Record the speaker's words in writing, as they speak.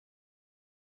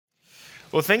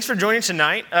Well, thanks for joining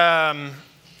tonight. Dr.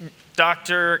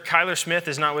 Kyler Smith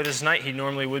is not with us tonight. He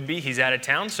normally would be. He's out of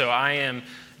town, so I am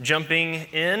jumping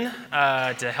in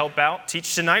to help out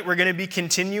teach tonight. We're going to be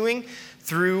continuing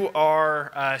through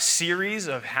our series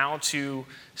of how to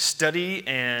study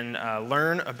and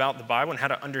learn about the Bible and how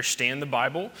to understand the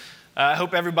Bible. I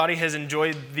hope everybody has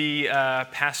enjoyed the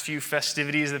past few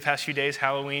festivities, the past few days,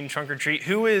 Halloween, trunk or treat.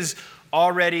 Who is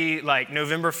already like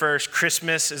November 1st,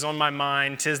 Christmas is on my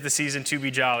mind, 'tis the season to be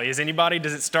jolly? Is anybody,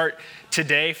 does it start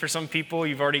today for some people?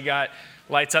 You've already got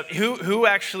lights up. Who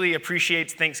actually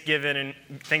appreciates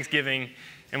Thanksgiving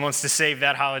and wants to save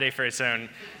that holiday for its own?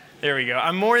 There we go.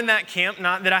 I'm more in that camp,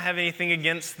 not that I have anything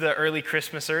against the early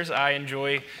Christmasers. I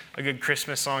enjoy a good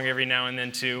Christmas song every now and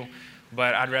then too,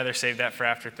 but I'd rather save that for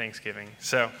after Thanksgiving.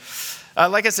 So,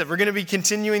 like I said, we're going to be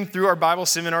continuing through our Bible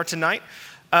seminar tonight.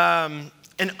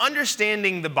 And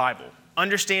understanding the Bible,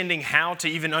 understanding how to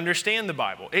even understand the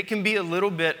Bible, it can be a little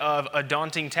bit of a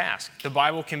daunting task. The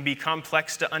Bible can be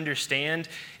complex to understand.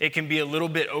 It can be a little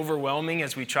bit overwhelming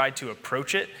as we try to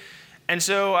approach it. And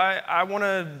so I want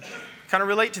to kind of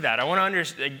relate to that. I want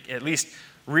to at least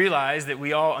realize that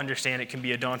we all understand it can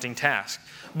be a daunting task.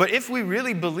 But if we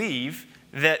really believe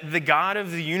that the God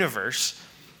of the universe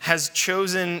has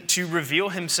chosen to reveal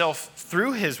himself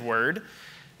through his word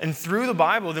and through the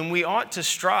Bible, then we ought to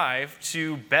strive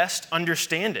to best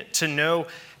understand it, to know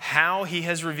how he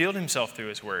has revealed himself through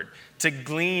his word, to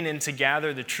glean and to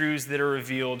gather the truths that are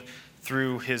revealed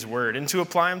through his word, and to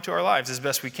apply them to our lives as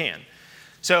best we can.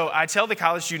 So I tell the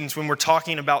college students when we're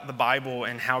talking about the Bible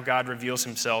and how God reveals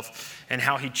himself and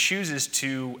how he chooses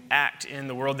to act in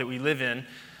the world that we live in,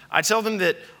 I tell them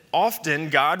that often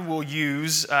God will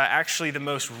use actually the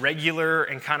most regular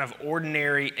and kind of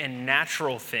ordinary and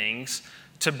natural things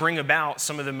to bring about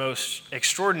some of the most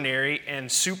extraordinary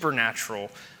and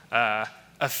supernatural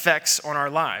effects on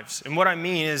our lives. And what I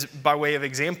mean is, by way of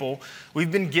example,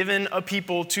 we've been given a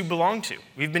people to belong to.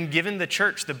 We've been given the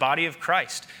church, the body of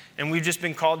Christ, and we've just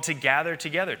been called to gather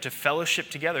together, to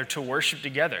fellowship together, to worship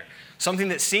together. Something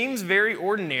that seems very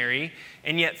ordinary,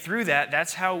 and yet through that,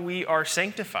 that's how we are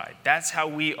sanctified. That's how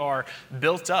we are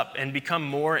built up and become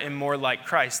more and more like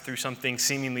Christ through something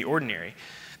seemingly ordinary.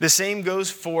 The same goes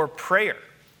for prayer.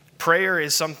 Prayer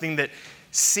is something that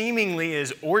seemingly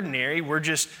is ordinary. We're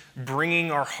just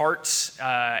bringing our hearts,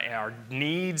 our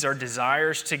needs, our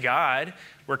desires to God.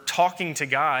 We're talking to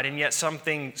God, and yet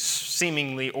something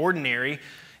seemingly ordinary,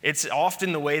 it's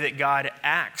often the way that God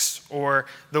acts or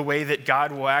the way that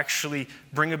God will actually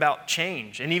bring about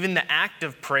change. And even the act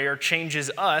of prayer changes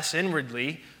us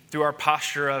inwardly through our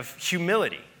posture of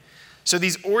humility. So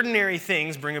these ordinary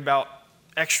things bring about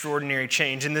extraordinary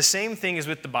change. And the same thing is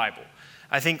with the Bible.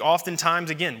 I think oftentimes,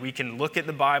 again, we can look at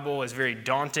the Bible as very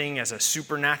daunting, as a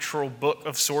supernatural book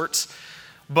of sorts.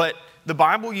 But the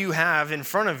Bible you have in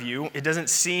front of you, it doesn't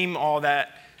seem all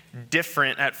that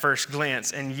different at first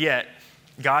glance. And yet,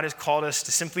 God has called us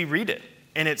to simply read it.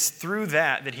 And it's through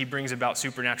that he brings about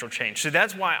supernatural change. So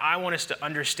that's why I want us to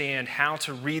understand how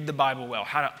to read the Bible well,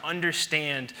 how to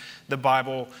understand the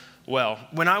Bible well.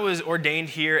 When I was ordained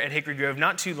here at Hickory Grove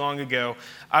not too long ago,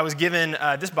 I was given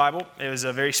this Bible. It was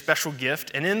a very special gift.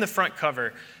 And in the front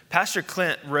cover, Pastor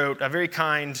Clint wrote a very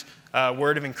kind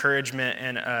word of encouragement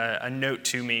and a note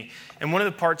to me. And one of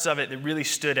the parts of it that really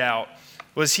stood out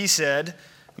was he said,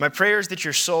 "My prayer is that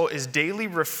your soul is daily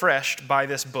refreshed by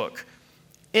this book.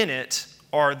 In it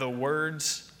are the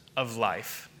words of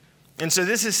life." And so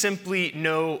this is simply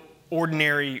no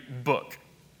ordinary book.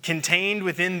 Contained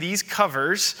within these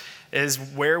covers is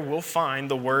where we'll find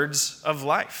the words of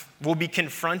life. We'll be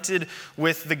confronted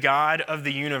with the God of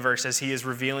the universe as he is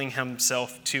revealing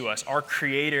himself to us. Our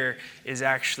Creator is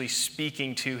actually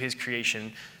speaking to his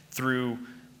creation through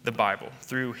the Bible,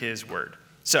 through his word.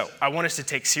 So I want us to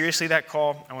take seriously that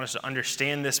call. I want us to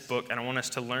understand this book, and I want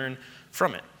us to learn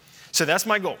from it. So that's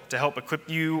my goal, to help equip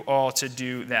you all to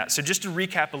do that. So just to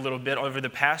recap a little bit, over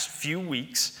the past few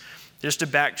weeks, just to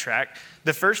backtrack,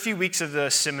 the first few weeks of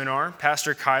the seminar,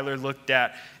 Pastor Kyler looked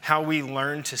at how we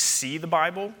learn to see the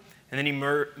Bible, and then he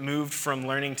moved from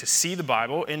learning to see the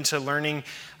Bible into learning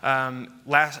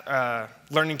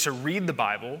to read the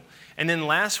Bible. And then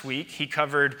last week, he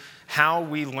covered how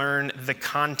we learn the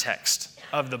context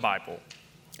of the Bible.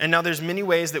 And now there's many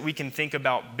ways that we can think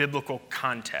about biblical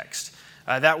context.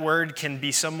 That word can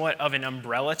be somewhat of an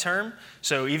umbrella term.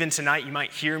 So even tonight, you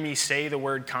might hear me say the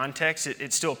word context.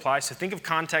 It still applies. So think of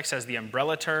context as the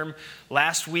umbrella term.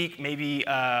 Last week, maybe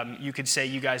you could say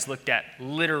you guys looked at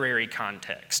literary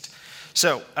context.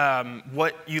 So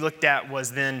what you looked at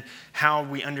was then how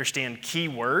we understand key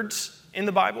words in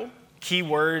the Bible. key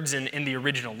words in the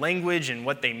original language and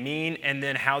what they mean, and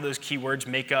then how those key words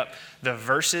make up the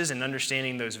verses and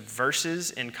understanding those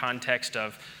verses in context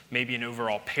of maybe an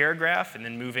overall paragraph, and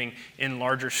then moving in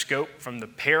larger scope from the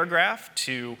paragraph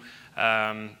to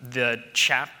the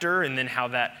chapter, and then how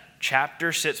that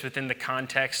chapter sits within the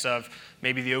context of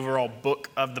maybe the overall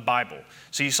book of the Bible.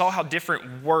 So you saw how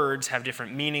different words have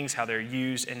different meanings, how they're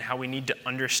used, and how we need to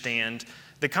understand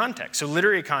the context. So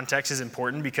literary context is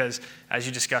important because, as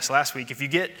you discussed last week, if you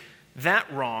get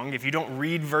that wrong, if you don't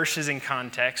read verses in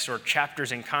context or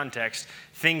chapters in context,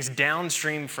 things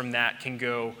downstream from that can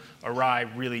go awry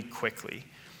really quickly.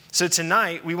 So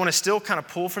tonight, we want to still kind of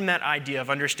pull from that idea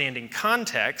of understanding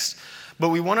context, but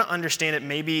we want to understand it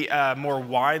maybe more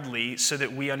widely so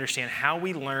that we understand how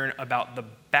we learn about the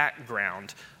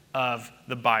background of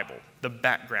the Bible, the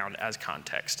background as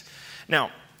context.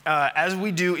 Now, as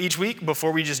we do each week,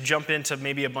 before we just jump into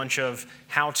maybe a bunch of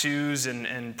how-tos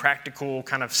and practical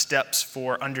kind of steps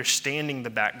for understanding the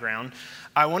background,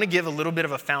 I want to give a little bit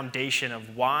of a foundation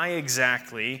of why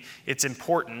exactly it's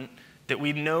important that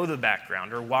we know the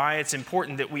background, or why it's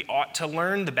important that we ought to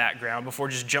learn the background before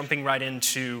just jumping right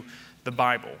into the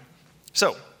Bible.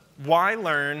 So, why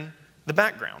learn the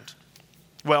background?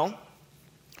 Well,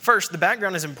 first, the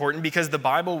background is important because the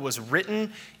Bible was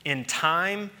written in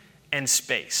time and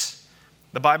space.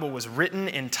 The Bible was written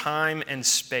in time and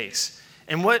space.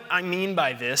 And what I mean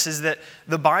by this is that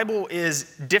the Bible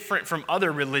is different from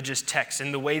other religious texts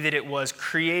in the way that it was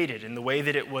created, in the way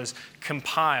that it was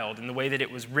compiled, in the way that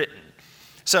it was written.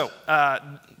 So,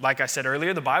 like I said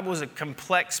earlier, the Bible is a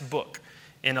complex book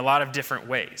in a lot of different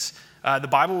ways. The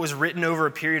Bible was written over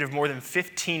a period of more than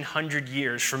 1,500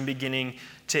 years from beginning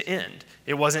to end.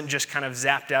 It wasn't just kind of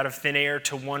zapped out of thin air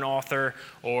to one author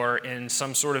or in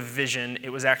some sort of vision. It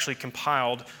was actually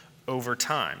compiled over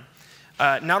time.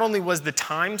 Not only was the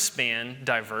time span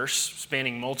diverse,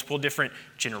 spanning multiple different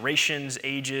generations,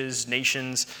 ages,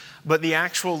 nations, but the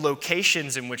actual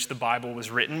locations in which the Bible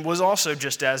was written was also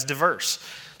just as diverse.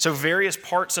 So various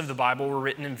parts of the Bible were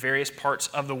written in various parts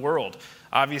of the world.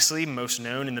 Obviously, most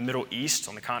known in the Middle East,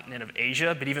 on the continent of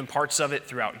Asia, but even parts of it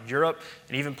throughout Europe,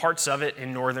 and even parts of it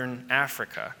in northern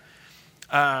Africa.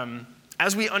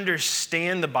 As we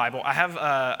understand the Bible, I have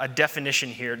a definition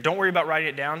here. Don't worry about writing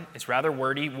it down. It's rather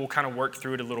wordy. We'll kind of work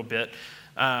through it a little bit.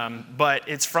 But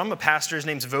it's from a pastor. His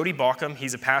name's Voddie Baucham.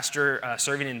 He's a pastor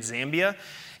serving in Zambia.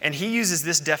 And he uses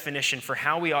this definition for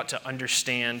how we ought to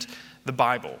understand the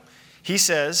Bible. He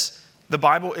says, the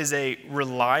Bible is a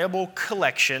reliable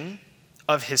collection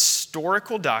of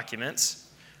historical documents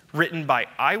written by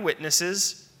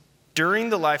eyewitnesses during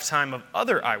the lifetime of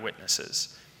other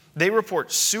eyewitnesses. They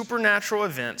report supernatural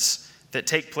events that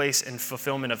take place in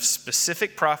fulfillment of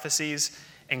specific prophecies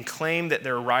and claim that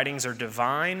their writings are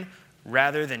divine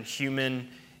rather than human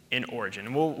in origin.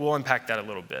 And we'll unpack that a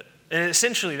little bit. And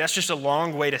essentially, that's just a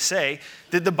long way to say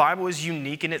that the Bible is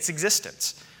unique in its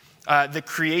existence. The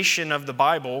creation of the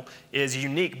Bible is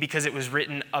unique because it was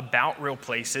written about real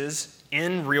places,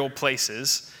 in real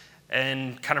places,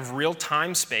 and kind of real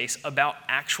time space about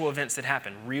actual events that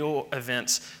happened, real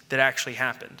events that actually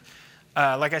happened.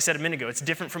 Like I said a minute ago, it's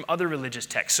different from other religious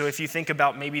texts. So if you think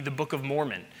about maybe the Book of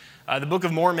Mormon, the Book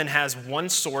of Mormon has one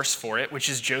source for it, which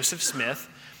is Joseph Smith.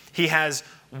 He has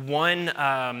one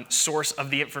source of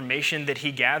the information that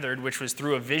he gathered, which was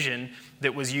through a vision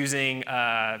that was using,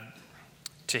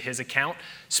 to his account,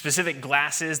 specific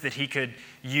glasses that he could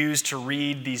use to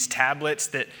read these tablets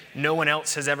that no one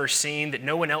else has ever seen, that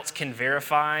no one else can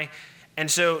verify.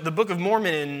 And so the Book of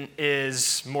Mormon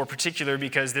is more particular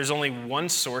because there's only one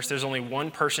source, there's only one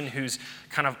person who's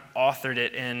kind of authored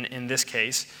it in this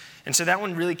case. And so that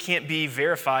one really can't be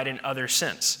verified in other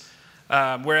sense.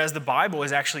 Whereas the Bible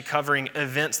is actually covering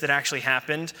events that actually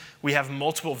happened. We have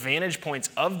multiple vantage points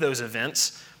of those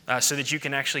events so that you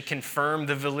can actually confirm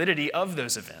the validity of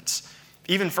those events.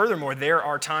 Even furthermore, there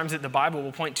are times that the Bible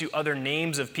will point to other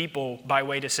names of people by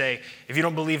way to say, if you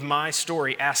don't believe my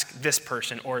story, ask this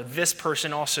person, or this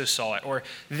person also saw it, or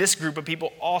this group of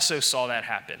people also saw that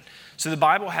happen. So the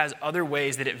Bible has other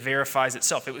ways that it verifies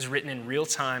itself. It was written in real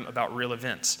time about real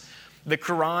events. The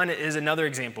Quran is another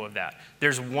example of that.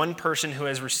 There's one person who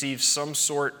has received some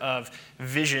sort of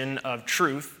vision of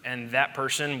truth, and that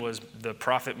person was the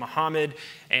Prophet Muhammad,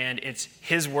 and it's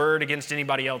his word against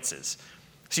anybody else's.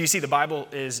 So you see, the Bible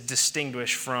is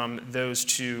distinguished from those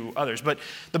two others. But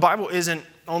the Bible isn't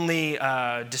only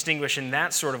distinguished in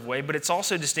that sort of way, but it's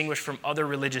also distinguished from other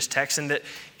religious texts in that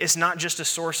it's not just a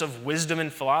source of wisdom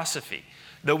and philosophy.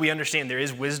 Though we understand there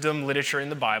is wisdom literature in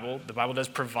the Bible does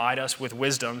provide us with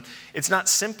wisdom, it's not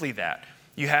simply that.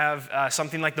 You have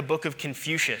something like the Book of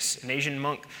Confucius, an Asian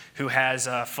monk who has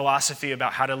a philosophy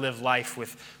about how to live life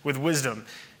with wisdom.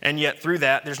 And yet through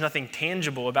that, there's nothing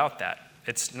tangible about that.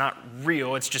 It's not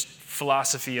real, it's just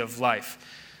philosophy of life.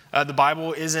 The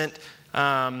Bible isn't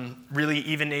really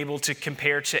even able to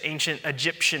compare to ancient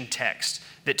Egyptian texts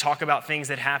that talk about things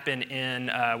that happen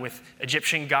with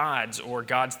Egyptian gods or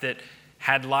gods that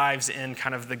had lives in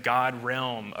kind of the God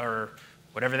realm or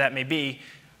whatever that may be.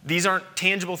 These aren't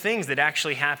tangible things that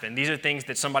actually happen. These are things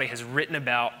that somebody has written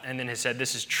about and then has said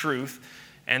this is truth,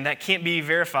 and that can't be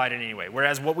verified in any way.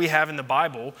 Whereas what we have in the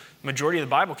Bible, majority of the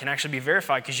Bible can actually be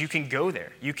verified because you can go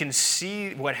there. You can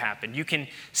see what happened. You can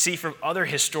see from other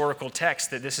historical texts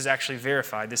that this is actually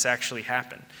verified, this actually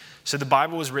happened. So the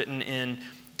Bible was written in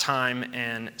time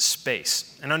and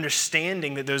space. And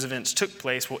understanding that those events took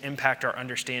place will impact our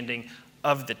understanding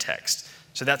of the text.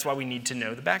 So that's why we need to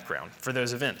know the background for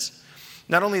those events.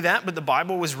 Not only that, but the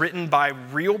Bible was written by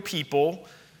real people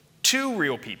to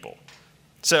real people.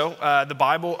 So the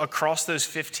Bible, across those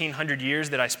 1,500 years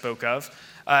that I spoke of,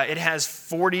 it has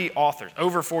 40 authors,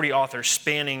 over 40 authors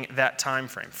spanning that time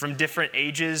frame, from different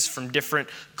ages, from different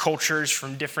cultures,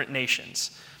 from different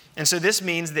nations. And so this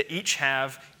means that each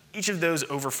of those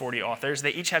over 40 authors,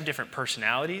 they each have different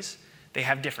personalities, they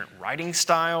have different writing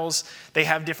styles, they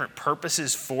have different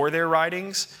purposes for their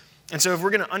writings. And so if we're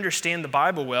going to understand the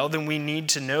Bible well, then we need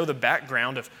to know the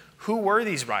background of who were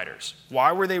these writers?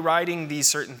 Why were they writing these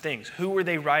certain things? Who were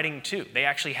they writing to? They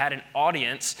actually had an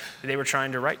audience that they were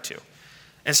trying to write to.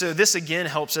 And so this again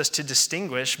helps us to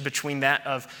distinguish between that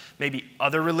of maybe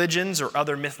other religions or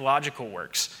other mythological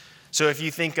works. So if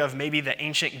you think of maybe the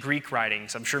ancient Greek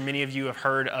writings, I'm sure many of you have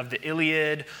heard of the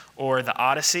Iliad or the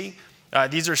Odyssey.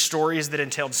 These are stories that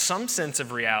entailed some sense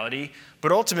of reality,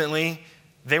 but ultimately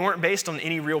they weren't based on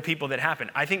any real people that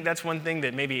happened. I think that's one thing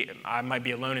that maybe I might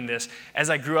be alone in this. As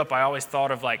I grew up, I always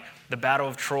thought of like the Battle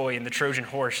of Troy and the Trojan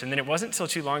horse. And then it wasn't until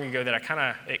too long ago that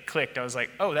it clicked. I was like,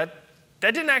 oh, that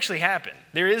didn't actually happen.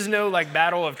 There is no like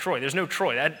Battle of Troy. There's no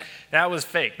Troy. That was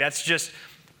fake. That's just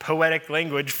poetic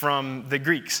language from the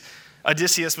Greeks.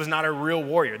 Odysseus was not a real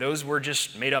warrior. Those were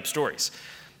just made up stories.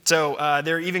 So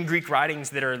there are even Greek writings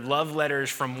that are love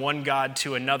letters from one god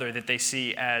to another that they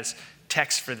see as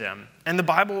text for them. And the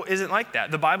Bible isn't like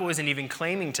that. The Bible isn't even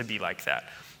claiming to be like that.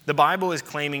 The Bible is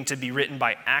claiming to be written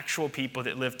by actual people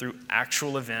that lived through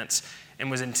actual events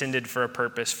and was intended for a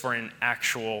purpose for an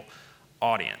actual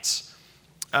audience.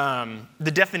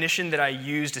 The definition that I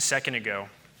used a second ago,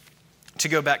 to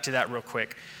go back to that real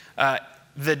quick,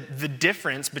 the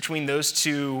difference between those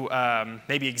two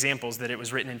maybe examples, that it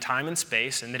was written in time and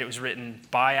space and that it was written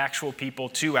by actual people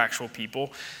to actual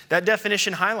people, that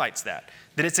definition highlights that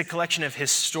it's a collection of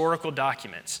historical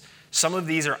documents. Some of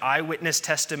these are eyewitness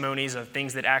testimonies of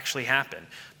things that actually happened.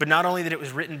 But not only that it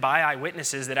was written by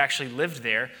eyewitnesses that actually lived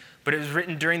there, but it was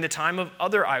written during the time of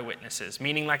other eyewitnesses,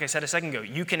 meaning, like I said a second ago,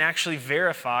 you can actually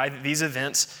verify that these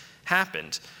events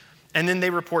happened. And then they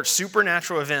report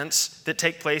supernatural events that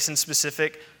take place in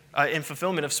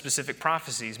fulfillment of specific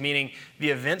prophecies, meaning the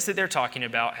events that they're talking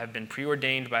about have been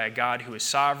preordained by a God who is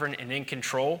sovereign and in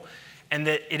control, and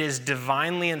that it is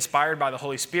divinely inspired by the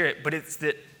Holy Spirit, but it's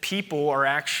that people are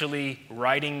actually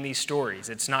writing these stories.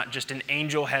 It's not just an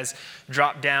angel has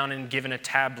dropped down and given a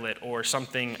tablet or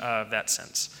something of that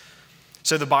sense.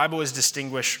 So the Bible is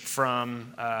distinguished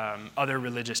from other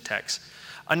religious texts.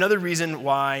 Another reason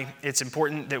why it's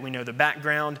important that we know the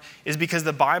background is because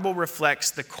the Bible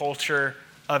reflects the culture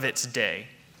of its day.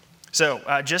 So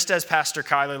just as Pastor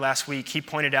Kyler last week, he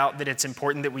pointed out that it's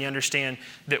important that we understand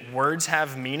that words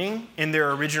have meaning in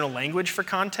their original language for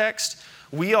context.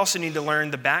 We also need to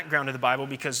learn the background of the Bible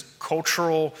because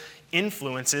cultural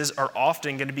influences are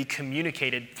often going to be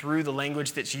communicated through the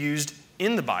language that's used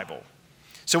in the Bible.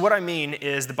 So what I mean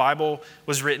is the Bible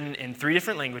was written in 3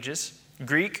 different languages: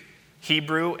 Greek,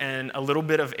 Hebrew, and a little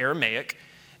bit of Aramaic.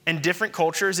 And different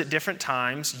cultures at different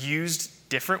times used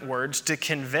different words to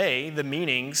convey the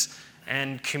meanings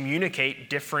and communicate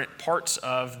different parts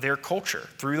of their culture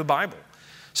through the Bible.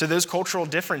 So those cultural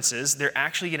differences, they're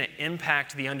actually going to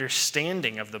impact the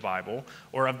understanding of the Bible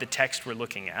or of the text we're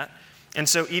looking at. And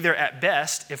so either at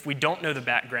best, if we don't know the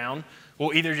background,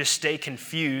 we'll either just stay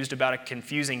confused about a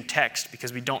confusing text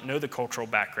because we don't know the cultural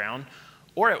background,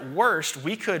 or at worst,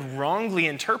 we could wrongly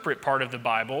interpret part of the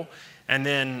Bible, and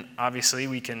then obviously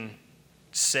we can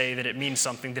say that it means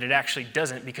something that it actually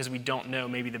doesn't because we don't know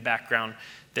maybe the background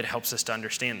that helps us to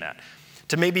understand that.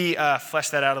 To maybe flesh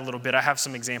that out a little bit, I have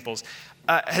some examples.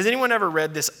 Has anyone ever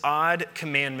read this odd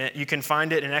commandment? You can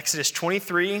find it in Exodus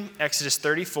 23, Exodus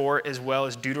 34, as well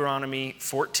as Deuteronomy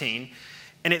 14.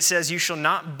 And it says, "You shall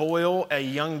not boil a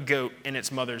young goat in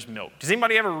its mother's milk." Does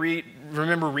anybody ever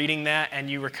remember reading that and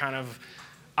you were kind of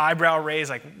eyebrow raised,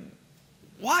 like,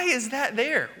 why is that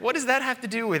there? What does that have to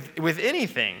do with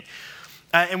anything?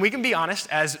 And we can be honest,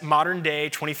 as modern day,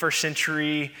 21st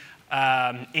century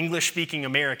English-speaking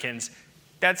Americans,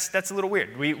 that's a little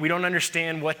weird. We don't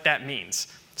understand what that means.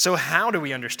 So how do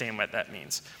we understand what that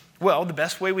means? Well, the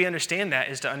best way we understand that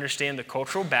is to understand the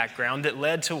cultural background that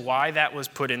led to why that was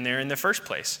put in there in the first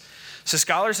place. So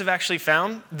scholars have actually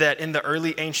found that in the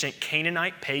early ancient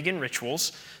Canaanite pagan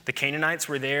rituals, the Canaanites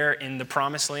were there in the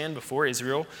Promised Land before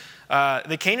Israel,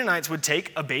 the Canaanites would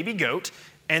take a baby goat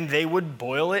and they would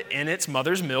boil it in its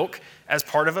mother's milk as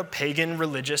part of a pagan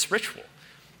religious ritual.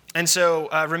 And so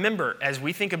remember, as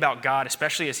we think about God,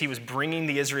 especially as he was bringing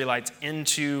the Israelites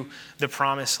into the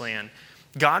Promised Land,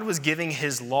 God was giving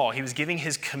his law, he was giving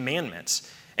his commandments,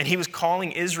 and he was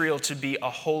calling Israel to be a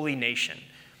holy nation.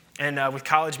 And with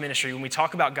college ministry, when we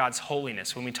talk about God's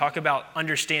holiness, when we talk about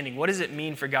understanding what does it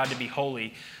mean for God to be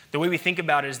holy, the way we think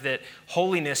about it is that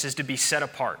holiness is to be set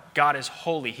apart. God is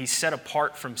holy. He's set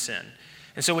apart from sin.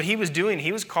 And so what he was doing,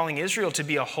 he was calling Israel to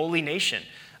be a holy nation,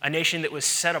 a nation that was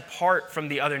set apart from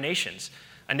the other nations,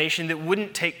 a nation that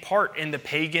wouldn't take part in the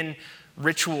pagan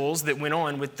rituals that went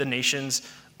on with the nations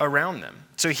around them.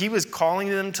 So he was calling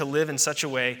them to live in such a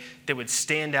way that would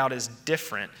stand out as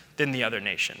different than the other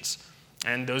nations.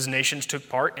 And those nations took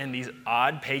part in these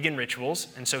odd pagan rituals.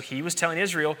 And so he was telling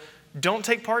Israel, don't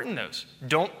take part in those.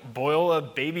 Don't boil a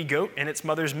baby goat in its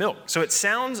mother's milk. So it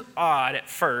sounds odd at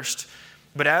first,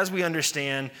 but as we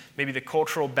understand maybe the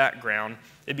cultural background,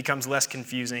 it becomes less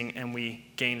confusing and we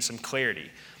gain some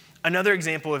clarity. Another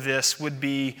example of this would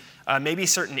be maybe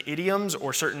certain idioms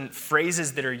or certain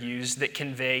phrases that are used that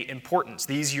convey importance.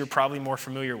 These you're probably more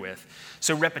familiar with.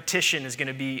 So repetition is going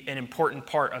to be an important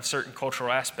part of certain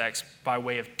cultural aspects by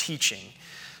way of teaching.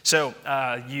 So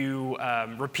you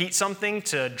repeat something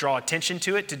to draw attention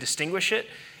to it, to distinguish it,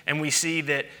 and we see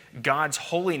that God's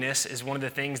holiness is one of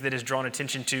the things that is drawn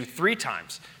attention to 3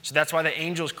 times. So that's why the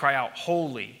angels cry out,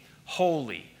 holy,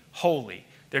 holy, holy.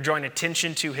 They're drawing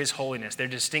attention to his holiness. They're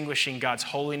distinguishing God's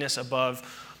holiness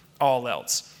above all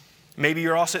else. Maybe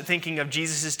you're also thinking of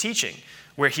Jesus' teaching,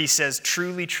 where he says,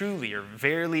 truly, truly, or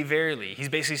verily, verily. He's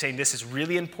basically saying this is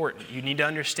really important. You need to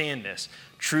understand this.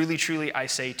 Truly, truly, I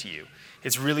say to you.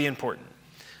 It's really important.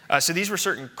 So these were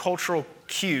certain cultural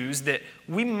cues that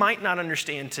we might not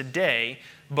understand today,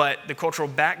 but the cultural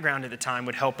background at the time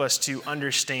would help us to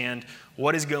understand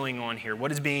what is going on here,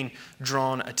 what is being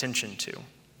drawn attention to.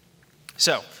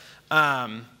 So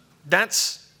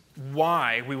that's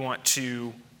why we want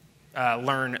to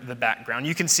learn the background.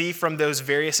 You can see from those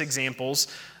various examples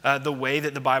the way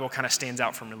that the Bible kind of stands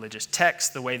out from religious texts,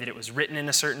 the way that it was written in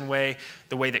a certain way,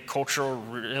 the way that culture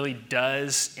really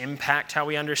does impact how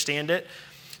we understand it.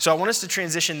 So I want us to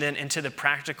transition then into the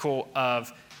practical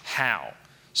of how.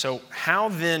 So how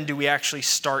then do we actually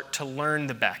start to learn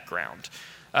the background?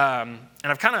 And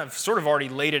I've kind of sort of already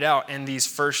laid it out in these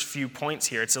first few points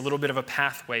here. It's a little bit of a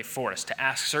pathway for us to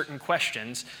ask certain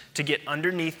questions to get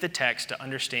underneath the text to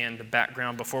understand the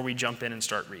background before we jump in and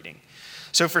start reading.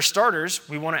 So for starters,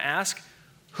 we want to ask,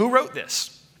 who wrote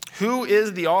this? Who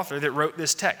is the author that wrote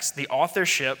this text? The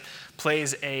authorship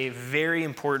plays a very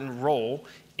important role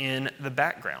in the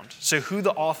background. So who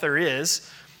the author is,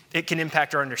 it can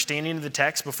impact our understanding of the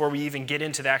text before we even get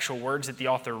into the actual words that the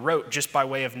author wrote, just by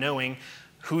way of knowing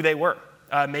who they were.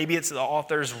 Maybe it's the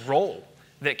author's role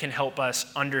that can help us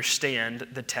understand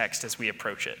the text as we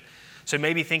approach it. So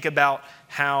maybe think about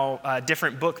how a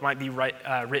different book might be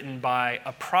written by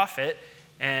a prophet,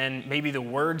 and maybe the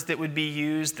words that would be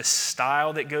used, the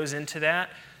style that goes into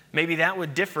that, maybe that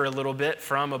would differ a little bit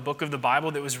from a book of the Bible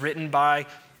that was written by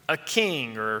a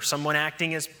king or someone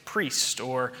acting as priest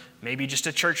or maybe just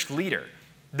a church leader.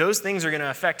 Those things are going to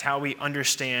affect how we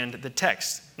understand the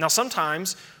text. Now,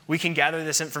 sometimes we can gather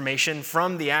this information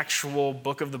from the actual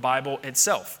book of the Bible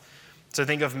itself. So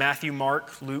think of Matthew,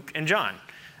 Mark, Luke, and John.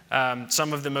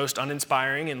 Some of the most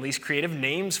uninspiring and least creative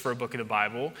names for a book of the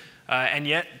Bible, and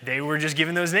yet they were just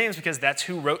given those names because that's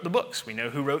who wrote the books. We know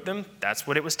who wrote them. That's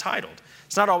what it was titled.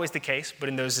 It's not always the case, but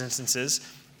in those instances,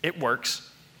 it works.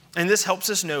 And this helps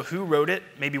us know who wrote it,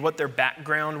 maybe what their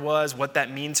background was, what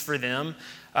that means for them.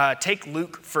 Take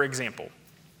Luke, for example.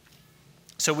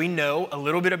 So we know a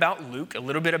little bit about Luke, a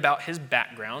little bit about his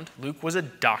background. Luke was a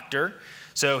doctor,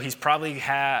 so he's probably going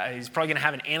to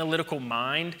have an analytical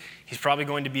mind. He's probably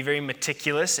going to be very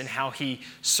meticulous in how he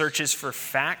searches for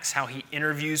facts, how he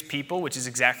interviews people, which is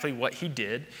exactly what he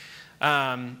did.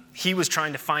 He was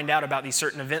trying to find out about these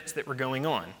certain events that were going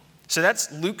on. So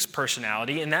that's Luke's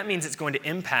personality, and that means it's going to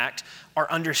impact our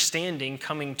understanding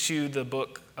coming to the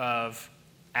book of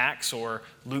Acts or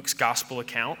Luke's gospel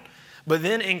account. But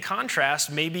then in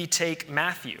contrast, maybe take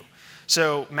Matthew.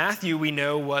 So Matthew, we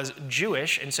know, was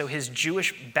Jewish, and so his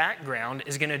Jewish background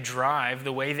is going to drive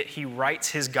the way that he writes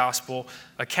his gospel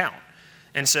account.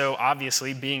 And so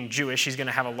obviously, being Jewish, he's going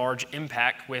to have a large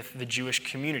impact with the Jewish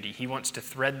community. He wants to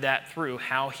thread that through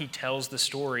how he tells the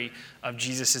story of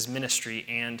Jesus' ministry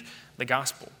and the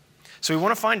gospel. So we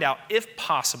want to find out, if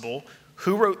possible,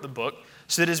 who wrote the book,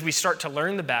 so that as we start to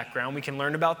learn the background, we can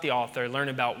learn about the author, learn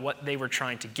about what they were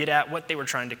trying to get at, what they were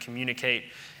trying to communicate,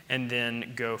 and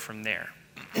then go from there.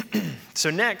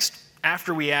 So next,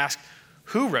 after we ask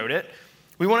who wrote it,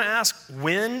 we want to ask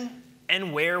when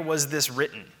and where was this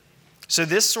written? So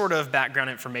this sort of background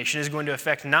information is going to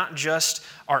affect not just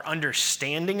our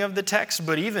understanding of the text,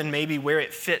 but even maybe where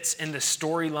it fits in the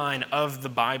storyline of the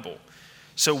Bible.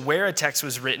 So where a text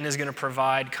was written is going to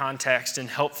provide context in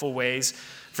helpful ways.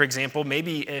 For example,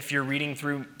 maybe if you're reading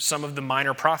through some of the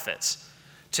minor prophets,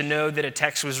 to know that a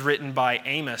text was written by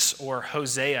Amos or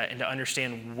Hosea and to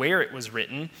understand where it was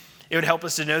written, it would help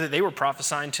us to know that they were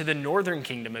prophesying to the northern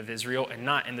kingdom of Israel and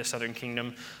not in the southern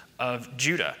kingdom of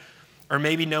Judah. Or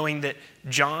maybe knowing that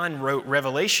John wrote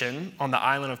Revelation on the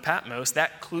island of Patmos,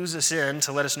 that clues us in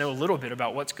to let us know a little bit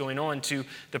about what's going on to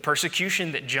the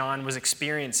persecution that John was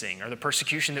experiencing or the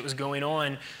persecution that was going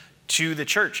on to the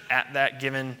church at that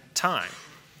given time.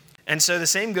 And so the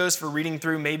same goes for reading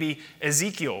through maybe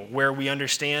Ezekiel, where we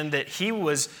understand that he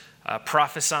was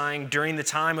prophesying during the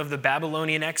time of the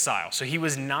Babylonian exile. So he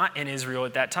was not in Israel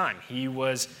at that time. He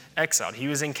was exiled. He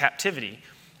was in captivity.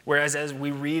 Whereas as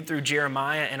we read through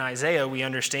Jeremiah and Isaiah, we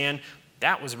understand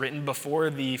that was written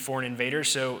before the foreign invaders,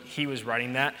 so he was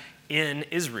writing that in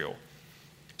Israel.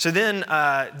 So then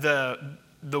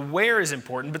the where is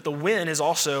important, but the when is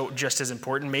also just as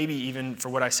important, maybe even for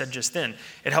what I said just then.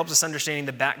 It helps us understanding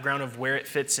the background of where it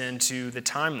fits into the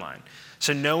timeline.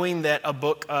 So knowing that a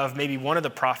book of maybe one of the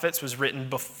prophets was written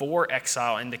before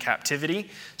exile into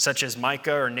captivity, such as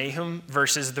Micah or Nahum,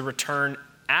 versus the return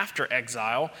after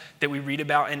exile that we read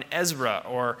about in Ezra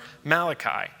or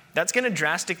Malachi. That's going to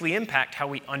drastically impact how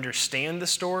we understand the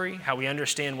story, how we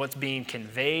understand what's being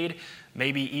conveyed,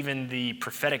 maybe even the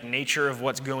prophetic nature of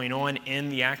what's going on in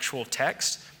the actual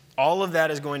text. All of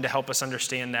that is going to help us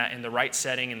understand that in the right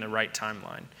setting and the right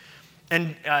timeline.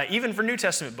 And even for New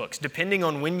Testament books, depending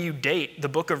on when you date the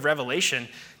book of Revelation,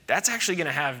 that's actually going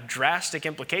to have drastic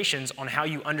implications on how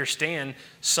you understand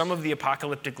some of the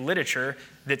apocalyptic literature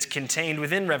that's contained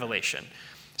within Revelation.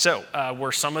 So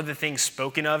were some of the things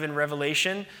spoken of in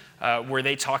Revelation, were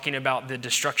they talking about the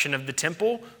destruction of the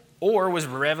temple? Or was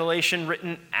Revelation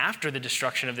written after the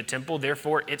destruction of the temple?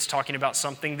 Therefore, it's talking about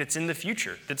something that's in the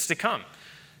future, that's to come.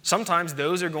 Sometimes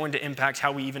those are going to impact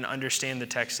how we even understand the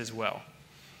text as well.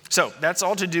 So that's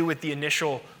all to do with the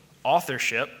initial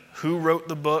authorship, who wrote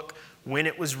the book, when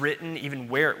it was written, even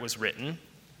where it was written.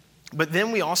 But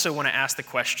then we also want to ask the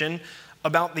question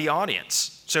about the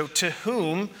audience. So to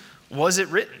whom was it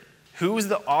written? Who is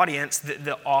the audience that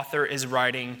the author is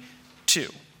writing to?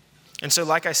 And so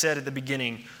like I said at the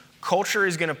beginning, culture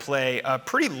is going to play a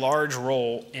pretty large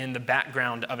role in the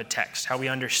background of a text, how we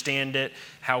understand it,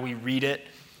 how we read it.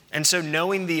 And so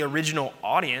knowing the original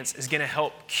audience is going to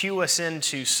help cue us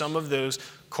into some of those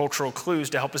cultural clues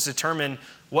to help us determine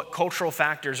what cultural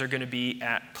factors are going to be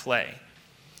at play.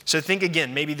 So think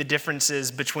again, maybe the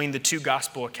differences between the two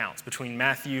gospel accounts, between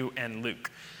Matthew and Luke.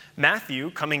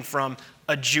 Matthew, coming from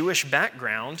a Jewish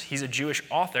background, he's a Jewish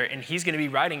author, and he's going to be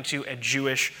writing to a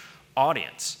Jewish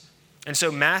audience. And so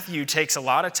Matthew takes a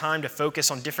lot of time to focus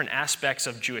on different aspects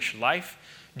of Jewish life,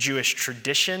 Jewish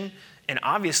tradition, and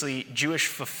obviously Jewish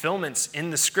fulfillments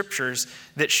in the scriptures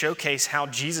that showcase how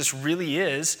Jesus really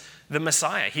is the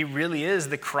Messiah. He really is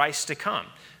the Christ to come.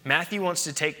 Matthew wants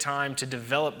to take time to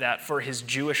develop that for his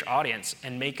Jewish audience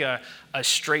and make a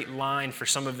straight line for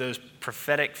some of those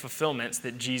prophetic fulfillments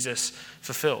that Jesus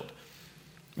fulfilled.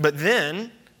 But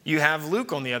then you have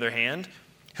Luke, on the other hand,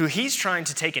 who he's trying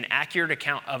to take an accurate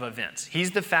account of events.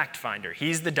 He's the fact finder.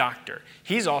 He's the doctor.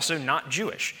 He's also not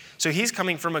Jewish. So he's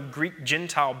coming from a Greek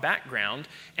Gentile background,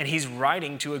 and he's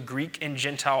writing to a Greek and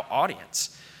Gentile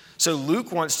audience. So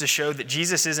Luke wants to show that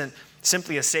Jesus isn't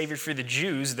simply a savior for the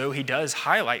Jews, though he does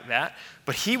highlight that,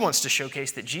 but he wants to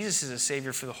showcase that Jesus is a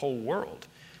savior for the whole world.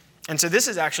 And so this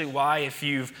is actually why, if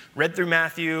you've read through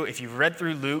Matthew, if you've read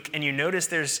through Luke, and you notice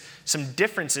there's some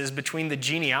differences between the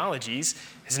genealogies,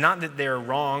 it's not that they're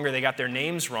wrong or they got their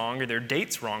names wrong or their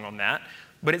dates wrong on that,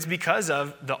 but it's because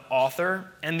of the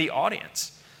author and the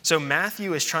audience. So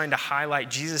Matthew is trying to highlight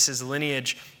Jesus'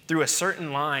 lineage through a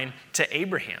certain line to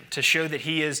Abraham to show that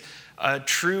he is a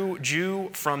true Jew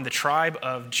from the tribe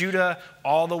of Judah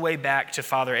all the way back to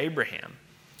Father Abraham.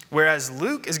 Whereas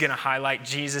Luke is going to highlight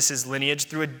Jesus' lineage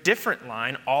through a different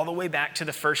line all the way back to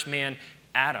the first man,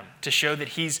 Adam, to show that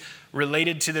he's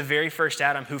related to the very first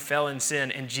Adam who fell in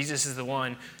sin, and Jesus is the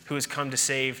one who has come to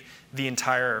save the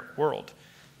entire world.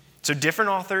 So different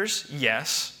authors,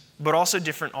 yes, but also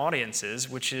different audiences,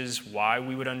 which is why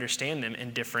we would understand them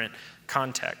in different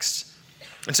contexts.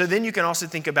 And so then you can also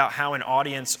think about how an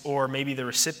audience or maybe the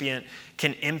recipient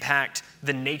can impact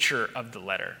the nature of the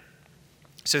letter.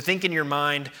 So think in your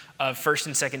mind of 1st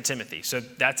and 2nd Timothy. So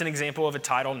that's an example of a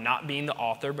title not being the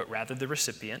author, but rather the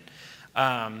recipient.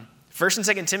 1st and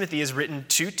 2nd Timothy is written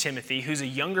to Timothy, who's a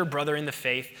younger brother in the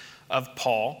faith of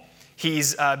Paul.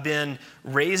 He's been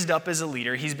raised up as a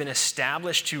leader. He's been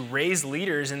established to raise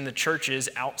leaders in the churches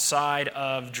outside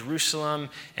of Jerusalem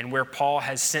and where Paul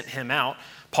has sent him out.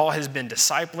 Paul has been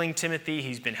discipling Timothy.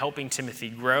 He's been helping Timothy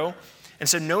grow. And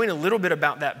so knowing a little bit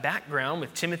about that background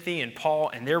with Timothy and Paul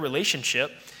and their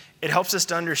relationship, it helps us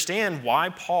to understand why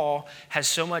Paul has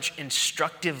so much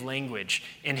instructive language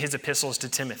in his epistles to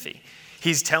Timothy.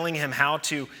 He's telling him how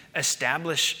to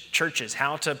establish churches,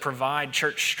 how to provide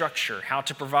church structure, how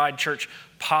to provide church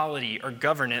polity or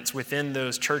governance within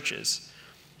those churches.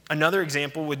 Another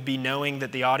example would be knowing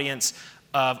that the audience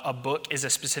of a book is a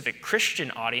specific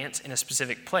Christian audience in a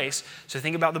specific place. So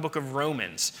think about the book of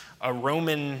Romans, a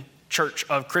Roman church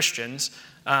of Christians,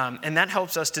 and that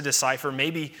helps us to decipher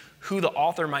maybe who the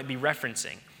author might be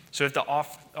referencing. So if the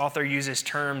author uses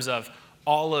terms of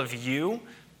all of you,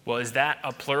 well, is that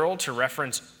a plural to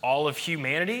reference all of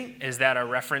humanity? Is that a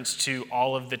reference to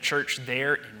all of the church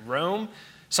there in Rome?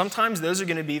 Sometimes those are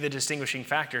going to be the distinguishing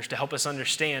factors to help us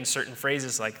understand certain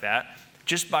phrases like that,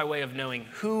 just by way of knowing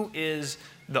who is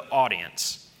the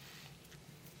audience.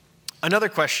 Another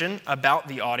question about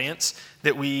the audience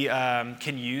that we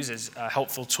can use as a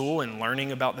helpful tool in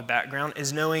learning about the background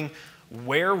is knowing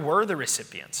where were the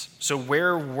recipients? So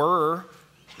where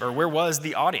was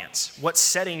the audience? What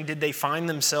setting did they find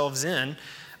themselves in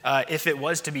if it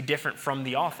was to be different from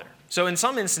the author? So in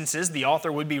some instances, the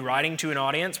author would be writing to an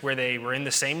audience where they were in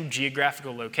the same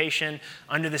geographical location,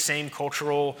 under the same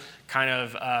cultural kind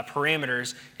of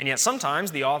parameters, and yet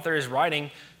sometimes the author is writing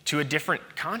to a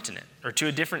different continent or to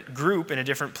a different group in a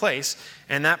different place,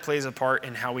 and that plays a part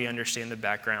in how we understand the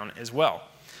background as well.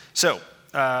 So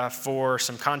for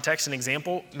some context and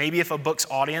example, maybe if a book's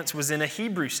audience was in a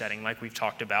Hebrew setting, like we've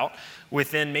talked about,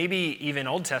 within maybe even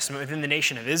Old Testament, within the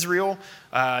nation of Israel,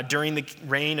 during the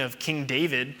reign of King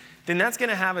David, then that's going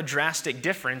to have a drastic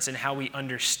difference in how we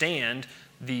understand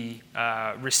the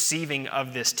receiving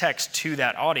of this text to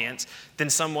that audience than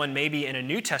someone maybe in a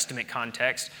New Testament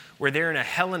context where they're in a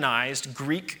Hellenized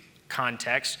Greek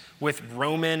context with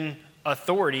Roman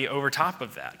authority over top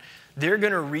of that. They're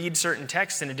going to read certain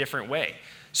texts in a different way.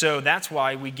 So that's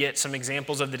why we get some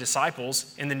examples of the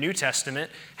disciples in the New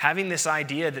Testament having this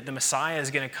idea that the Messiah is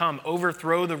going to come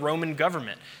overthrow the Roman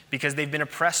government because they've been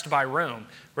oppressed by Rome.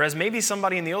 Whereas maybe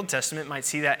somebody in the Old Testament might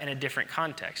see that in a different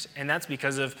context. And that's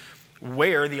because of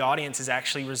where the audience is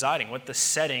actually residing, what the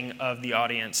setting of the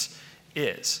audience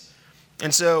is.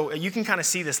 And so you can kind of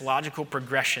see this logical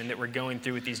progression that we're going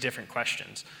through with these different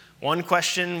questions. One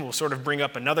question will sort of bring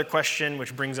up another question,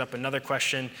 which brings up another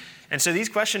question. And so these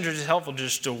questions are just helpful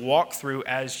just to walk through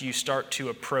as you start to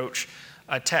approach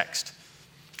a text.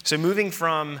 So moving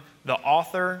from the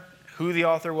author, who the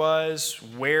author was,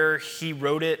 where he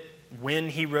wrote it, when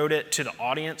he wrote it, to the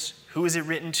audience, who is it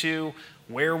written to,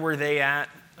 where were they at,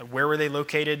 where were they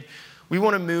located, we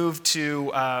want to move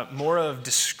to more of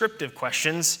descriptive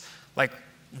questions like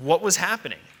what was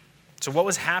happening. So what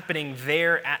was happening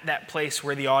there at that place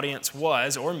where the audience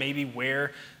was, or maybe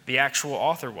where the actual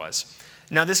author was?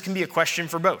 Now, this can be a question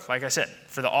for both, like I said,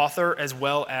 for the author as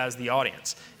well as the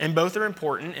audience. And both are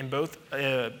important, and both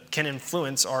can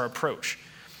influence our approach.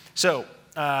 So,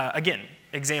 again,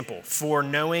 example, for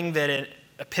knowing that an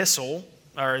epistle,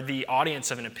 or the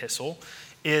audience of an epistle,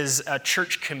 is a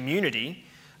church community,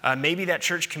 maybe that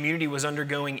church community was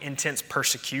undergoing intense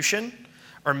persecution,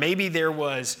 or maybe there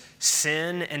was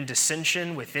sin and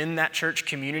dissension within that church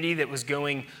community that was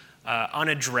going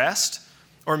unaddressed.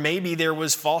 Or maybe there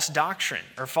was false doctrine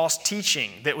or false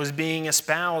teaching that was being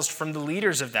espoused from the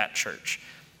leaders of that church.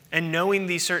 And knowing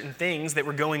these certain things that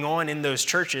were going on in those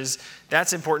churches,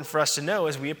 that's important for us to know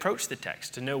as we approach the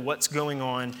text, to know what's going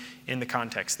on in the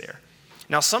context there.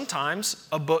 Now, sometimes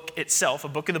a book itself, a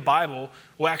book of the Bible,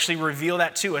 will actually reveal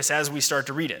that to us as we start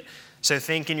to read it. So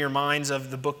think in your minds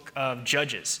of the book of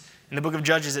Judges. In the book of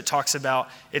Judges, it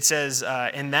says,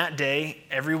 in that day,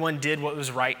 everyone did what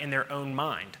was right in their own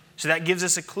mind. So that gives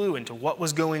us a clue into what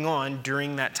was going on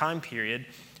during that time period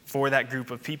for that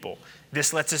group of people.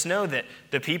 This lets us know that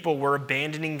the people were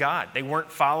abandoning God. They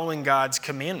weren't following God's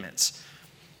commandments.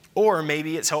 Or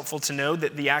maybe it's helpful to know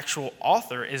that the actual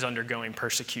author is undergoing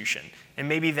persecution. And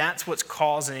maybe that's what's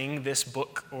causing this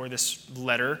book or this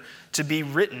letter to be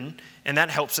written. And that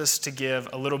helps us to give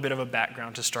a little bit of a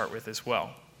background to start with as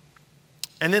well.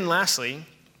 And then lastly,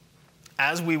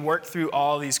 as we work through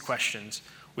all these questions,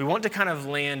 we want to kind of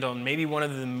land on maybe one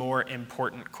of the more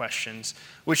important questions,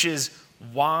 which is,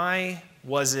 why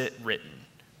was it written?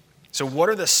 So what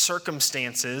are the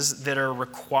circumstances that are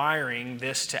requiring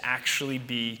this to actually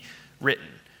be written?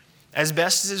 As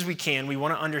best as we can, we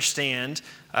want to understand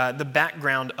the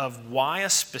background of why a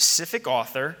specific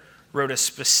author wrote a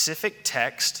specific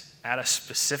text at a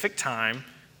specific time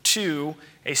to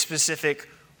a specific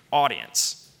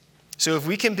audience. So if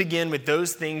we can begin with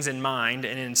those things in mind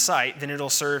and in sight, then it'll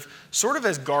serve sort of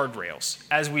as guardrails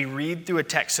as we read through a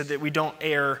text so that we don't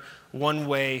err one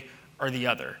way or the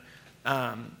other.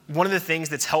 One of the things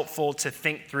that's helpful to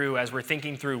think through as we're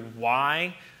thinking through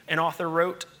why an author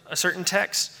wrote a certain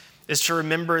text is to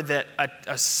remember that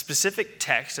a specific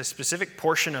text, a specific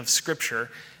portion of Scripture,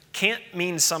 can't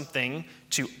mean something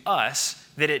to us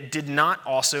that it did not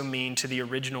also mean to the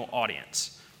original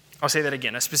audience. I'll say that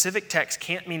again. A specific text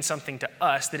can't mean something to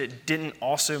us that it didn't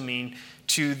also mean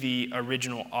to the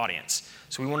original audience.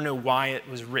 So we want to know why it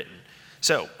was written.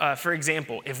 So, for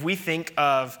example, if we think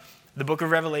of the book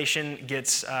of Revelation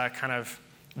gets kind of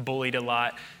bullied a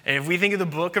lot. And if we think of the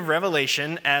book of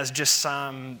Revelation as just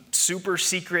some super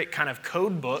secret kind of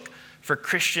code book for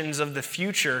Christians of the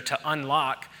future to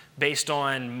unlock based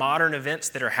on modern events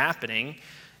that are happening,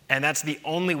 and that's the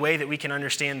only way that we can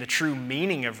understand the true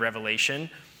meaning of Revelation,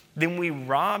 then we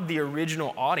rob the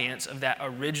original audience of that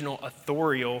original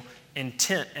authorial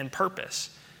intent and purpose.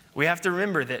 We have to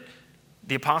remember that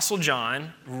the Apostle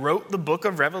John wrote the book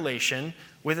of Revelation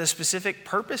with a specific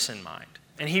purpose in mind.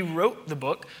 And he wrote the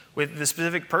book with the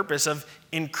specific purpose of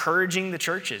encouraging the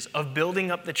churches, of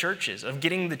building up the churches, of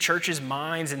getting the churches'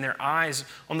 minds and their eyes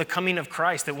on the coming of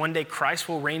Christ, that one day Christ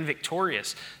will reign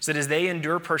victorious, so that as they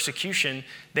endure persecution,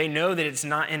 they know that it's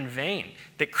not in vain,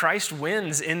 that Christ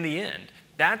wins in the end.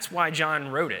 That's why John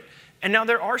wrote it. And now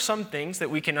there are some things that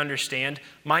we can understand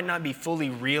might not be fully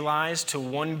realized to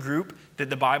one group that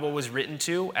the Bible was written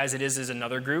to as it is as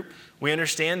another group. We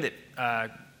understand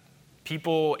that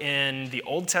people in the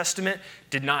Old Testament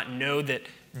did not know that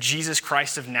Jesus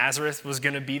Christ of Nazareth was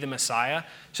going to be the Messiah.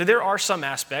 So there are some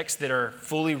aspects that are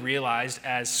fully realized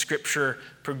as Scripture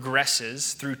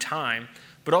progresses through time.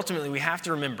 But ultimately, we have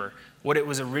to remember what it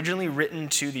was originally written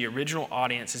to the original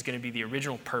audience is going to be the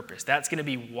original purpose. That's going to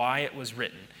be why it was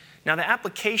written. Now, the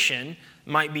application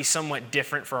might be somewhat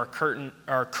different for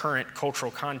our current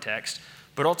cultural context,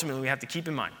 but ultimately we have to keep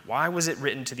in mind, why was it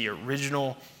written to the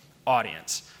original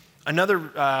audience? Another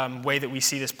way that we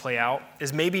see this play out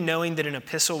is maybe knowing that an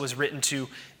epistle was written to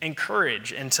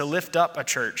encourage and to lift up a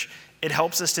church. It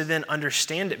helps us to then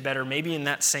understand it better, maybe in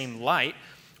that same light,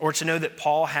 or to know that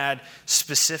Paul had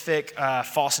specific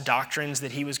false doctrines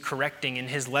that he was correcting in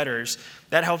his letters.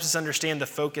 That helps us understand the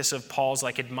focus of Paul's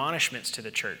admonishments to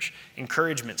the church,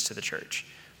 encouragements to the church.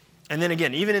 And then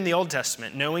again, even in the Old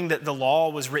Testament, knowing that the law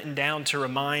was written down to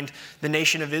remind the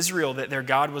nation of Israel that their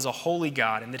God was a holy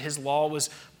God and that his law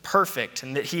was perfect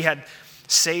and that he had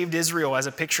saved Israel as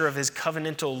a picture of his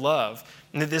covenantal love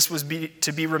and that this was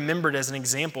to be remembered as an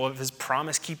example of his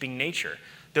promise-keeping nature.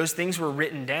 Those things were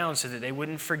written down so that they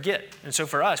wouldn't forget. And so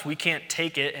for us, we can't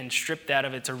take it and strip that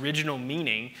of its original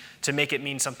meaning to make it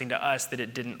mean something to us that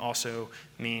it didn't also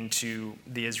mean to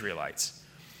the Israelites.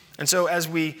 And so as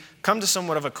we come to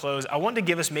somewhat of a close, I want to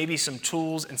give us maybe some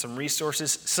tools and some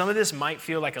resources. Some of this might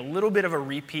feel like a little bit of a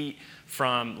repeat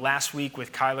from last week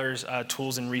with Kyler's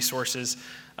tools and resources.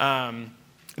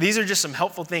 These are just some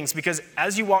helpful things because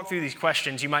as you walk through these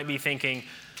questions, you might be thinking,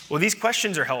 well, these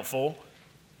questions are helpful,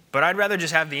 but I'd rather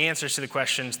just have the answers to the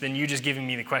questions than you just giving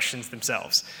me the questions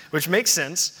themselves, which makes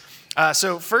sense.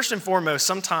 So first and foremost,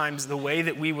 sometimes the way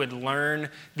that we would learn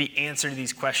the answer to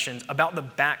these questions about the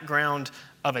background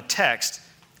of a text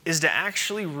is to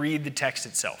actually read the text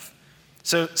itself.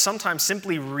 So sometimes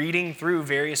simply reading through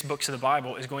various books of the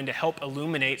Bible is going to help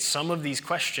illuminate some of these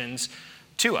questions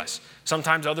to us.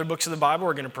 Sometimes other books of the Bible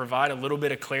are going to provide a little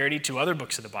bit of clarity to other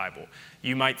books of the Bible.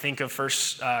 You might think of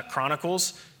First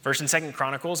and Second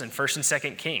Chronicles, and First and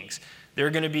Second Kings. There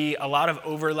are going to be a lot of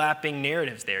overlapping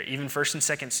narratives there, even First and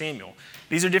Second Samuel.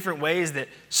 These are different ways that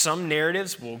some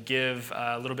narratives will give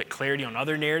a little bit clarity on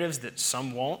other narratives that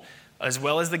some won't. as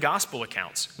well as the gospel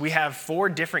accounts. We have 4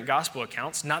 different gospel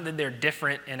accounts, not that they're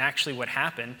different in actually what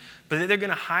happened, but that they're going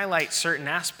to highlight certain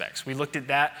aspects. We looked at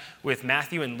that with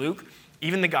Matthew and Luke.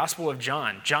 Even the Gospel of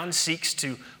John. John seeks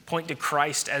to point to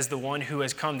Christ as the one who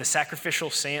has come, the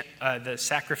sacrificial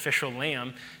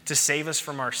lamb, to save us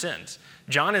from our sins.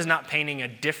 John is not painting a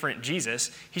different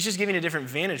Jesus. He's just giving a different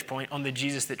vantage point on the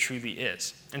Jesus that truly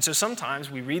is. And so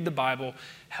sometimes we read the Bible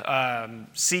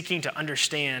seeking to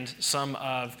understand some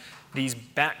of these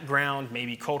background,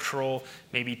 maybe cultural,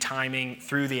 maybe timing,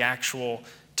 through the actual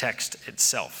text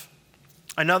itself.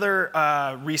 Another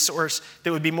resource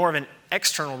that would be more of an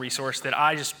external resource that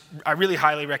I really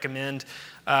highly recommend,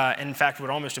 and in fact would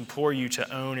almost implore you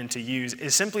to own and to use,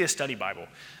 is simply a study Bible.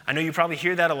 I know you probably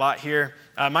hear that a lot here.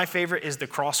 My favorite is the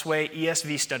Crossway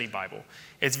ESV Study Bible.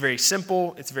 It's very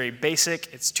simple, it's very basic,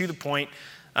 it's to the point.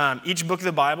 Each book of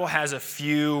the Bible has a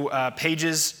few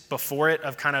pages before it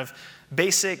of kind of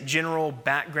basic general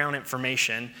background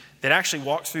information that actually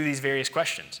walks through these various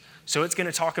questions. So it's going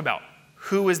to talk about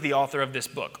who is the author of this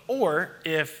book? Or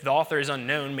if the author is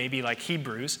unknown, maybe like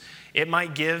Hebrews, it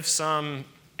might give some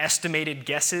estimated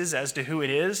guesses as to who it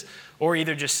is, or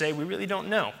either just say, we really don't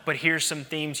know, but here's some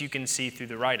themes you can see through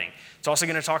the writing. It's also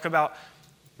going to talk about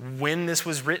when this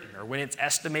was written, or when it's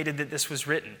estimated that this was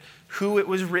written, who it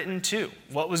was written to,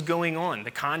 what was going on, the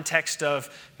context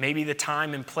of maybe the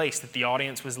time and place that the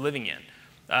audience was living in.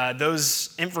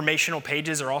 Those informational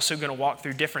pages are also going to walk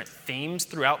through different themes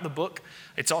throughout the book.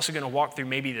 It's also going to walk through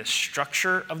maybe the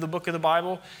structure of the book of the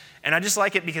Bible. And I just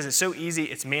like it because it's so easy,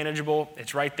 it's manageable,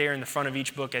 it's right there in the front of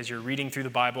each book as you're reading through the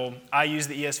Bible. I use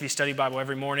the ESV Study Bible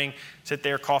every morning, sit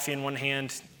there, coffee in one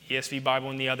hand, ESV Bible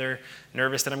in the other,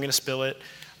 nervous that I'm going to spill it.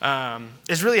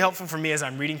 It's really helpful for me as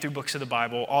I'm reading through books of the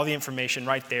Bible, all the information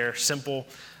right there, simple.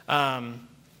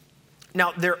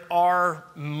 Now, there are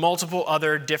multiple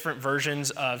other different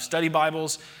versions of study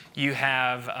Bibles. You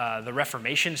have the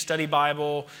Reformation Study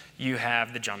Bible. You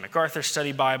have the John MacArthur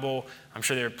Study Bible. I'm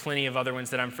sure there are plenty of other ones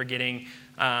that I'm forgetting.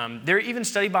 There are even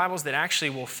study Bibles that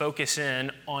actually will focus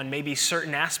in on maybe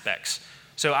certain aspects.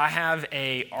 So I have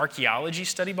an archaeology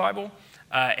study Bible,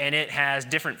 and it has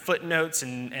different footnotes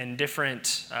and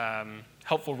different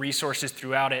helpful resources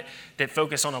throughout it that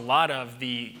focus on a lot of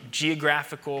the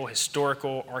geographical,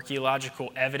 historical,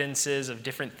 archaeological evidences of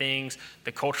different things,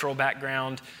 the cultural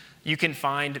background. You can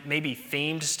find maybe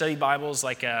themed study Bibles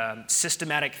like a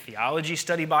systematic theology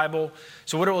study Bible.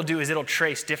 So what it will do is it'll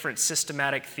trace different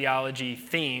systematic theology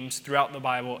themes throughout the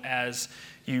Bible as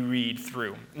you read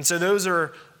through. And so those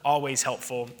are always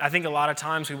helpful. I think a lot of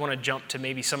times we want to jump to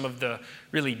maybe some of the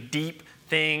really deep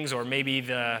things, or maybe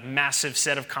the massive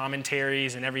set of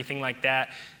commentaries and everything like that.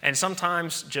 And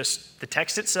sometimes just the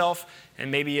text itself and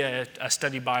maybe a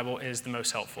study Bible is the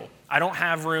most helpful. I don't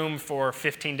have room for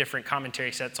 15 different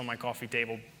commentary sets on my coffee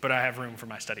table, but I have room for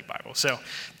my study Bible. So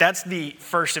that's the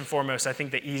first and foremost, I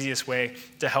think, the easiest way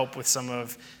to help with some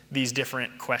of these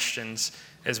different questions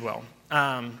as well.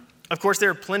 Of course, there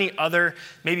are plenty other,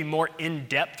 maybe more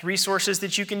in-depth resources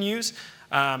that you can use.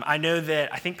 I know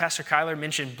that I think Pastor Kyler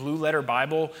mentioned Blue Letter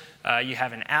Bible. You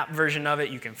have an app version of it.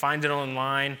 You can find it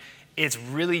online. It's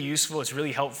really useful. It's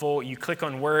really helpful. You click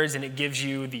on words and it gives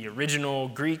you the original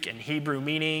Greek and Hebrew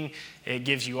meaning. It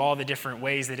gives you all the different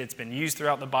ways that it's been used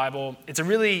throughout the Bible. It's a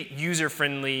really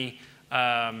user-friendly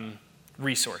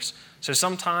resource. So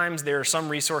sometimes there are some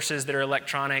resources that are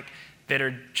electronic that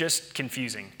are just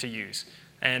confusing to use.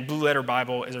 And Blue Letter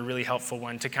Bible is a really helpful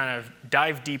one to kind of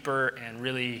dive deeper and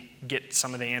really get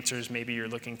some of the answers maybe you're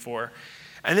looking for.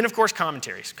 And then, of course,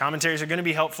 commentaries. Commentaries are going to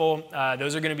be helpful.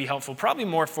 Those are going to be helpful probably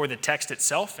more for the text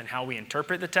itself and how we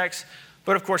interpret the text.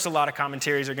 But, of course, a lot of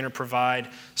commentaries are going to provide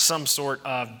some sort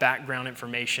of background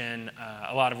information,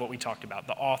 a lot of what we talked about,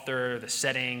 the author, the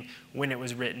setting, when it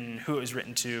was written, who it was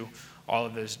written to, all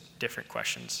of those different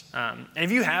questions. And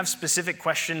if you have specific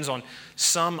questions on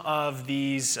some of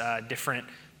these different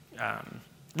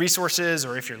resources,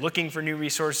 or if you're looking for new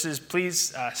resources,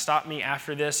 please stop me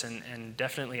after this and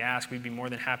definitely ask. We'd be more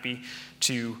than happy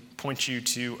to point you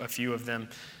to a few of them.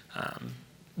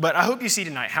 But I hope you see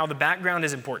tonight how the background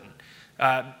is important.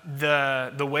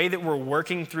 The way that we're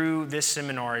working through this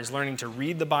seminar is learning to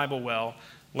read the Bible well,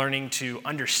 learning to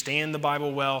understand the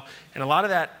Bible well, and a lot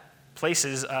of that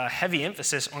places a heavy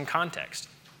emphasis on context.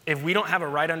 If we don't have a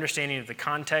right understanding of the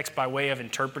context by way of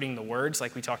interpreting the words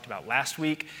like we talked about last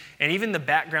week, and even the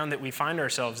background that we find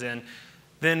ourselves in,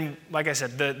 then, like I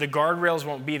said, the guardrails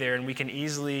won't be there and we can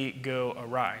easily go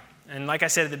awry. And like I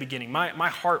said at the beginning, my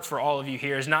heart for all of you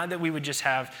here is not that we would just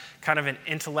have kind of an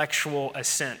intellectual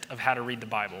assent of how to read the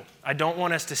Bible. I don't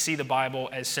want us to see the Bible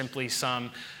as simply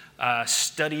some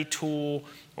study tool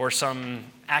or some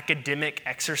academic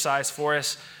exercise for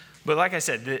us. But like I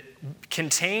said,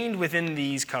 contained within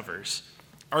these covers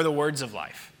are the words of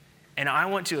life. And I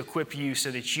want to equip you so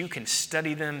that you can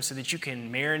study them, so that you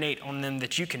can marinate on them,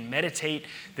 that you can meditate,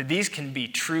 that these can be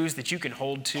truths that you can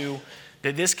hold to,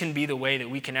 that this can be the way that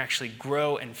we can actually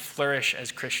grow and flourish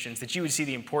as Christians, that you would see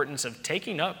the importance of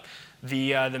taking up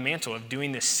the mantle of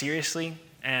doing this seriously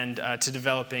and to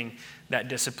developing that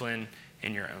discipline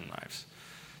in your own lives.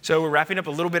 So we're wrapping up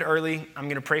a little bit early. I'm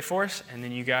going to pray for us, and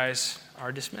then you guys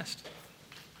are dismissed.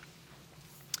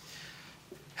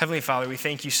 Heavenly Father, we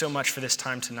thank you so much for this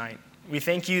time tonight. We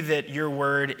thank you that your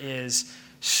word is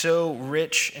so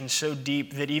rich and so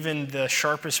deep that even the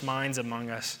sharpest minds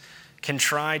among us can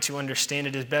try to understand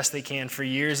it as best they can for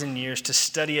years and years, to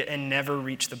study it and never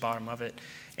reach the bottom of it.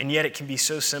 And yet it can be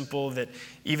so simple that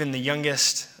even the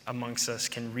youngest amongst us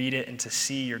can read it and to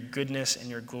see your goodness and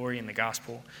your glory in the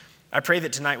gospel. I pray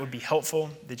that tonight would be helpful,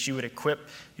 that you would equip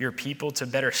your people to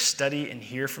better study and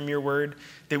hear from your word,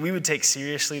 that we would take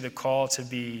seriously the call to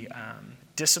be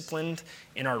disciplined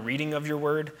in our reading of your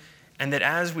word, and that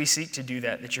as we seek to do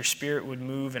that your spirit would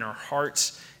move in our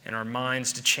hearts and our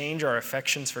minds to change our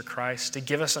affections for Christ, to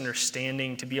give us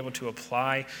understanding, to be able to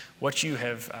apply what you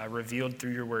have revealed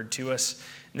through your word to us,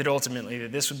 and that ultimately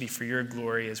that this would be for your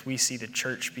glory as we see the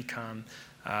church become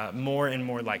more and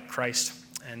more like Christ,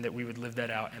 and that we would live that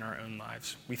out in our own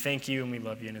lives. We thank you and we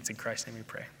love you, and it's in Christ's name we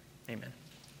pray. Amen.